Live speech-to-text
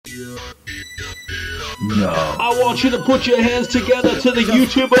No. I want you to put your hands together to the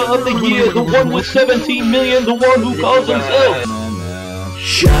YouTuber of the year, the one with 17 million, the one who calls himself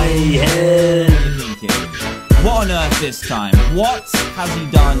SHINYHEAD. What on earth this time? What has he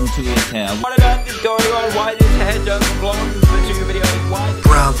done to his hair? What on earth is going on? Why did his hair turn blonde for 2 videos? Why?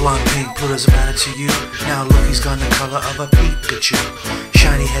 Brown, blonde, pink, blue doesn't matter to you. Now look, he's gone the color of a Pikachu.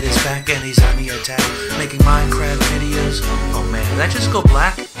 SHINYHEAD is back and he's on the attack, making Minecraft videos. Oh man, did that just go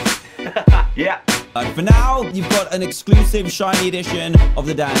black? Yeah. For now, you've got an exclusive shiny edition of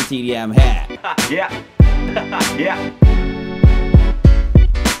the DANTDM hair. Yeah. Yeah.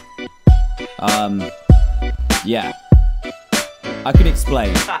 Yeah. I could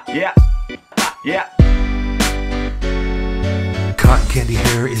explain. Yeah. Yeah. Cotton candy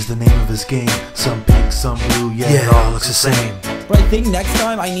hair is the name of his game. Some pink, some blue, yeah, it all looks the same. But I think next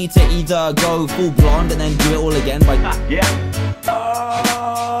time I need to either go full blonde and then do it all again by... Yeah.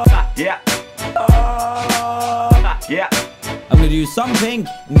 Yeah. Yeah. I'm gonna do some pink,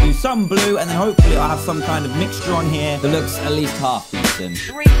 I'm gonna do some blue, and then hopefully I'll have some kind of mixture on here that looks at least half decent.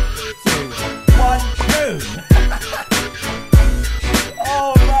 3, 2, 1, boom!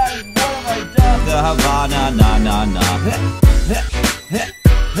 Oh man, what have I done? The Havana, na na na.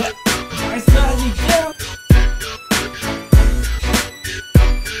 I certainly do!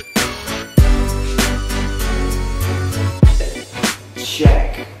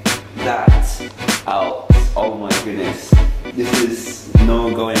 Check that out. Oh my goodness. This is no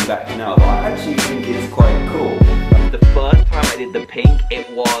going back now, but I actually think it's quite cool. The first time I did the pink, it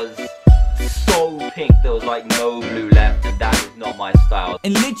was so pink there was like no blue left, and that is not my style.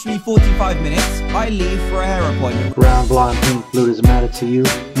 In literally 45 minutes, I leave for a hair appointment. Brown, blonde, pink, blue doesn't matter to you.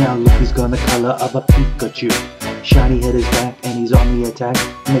 Now look, he's gone the color of a Pikachu. SHINYHEAD is back and he's on the attack,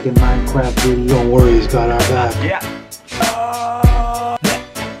 making Minecraft videos. Don't worry, he's got our back. Yeah.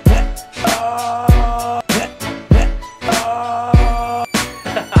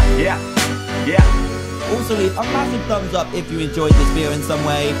 Yeah. Yeah. Also leave a massive thumbs up if you enjoyed this video in some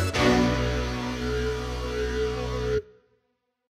way.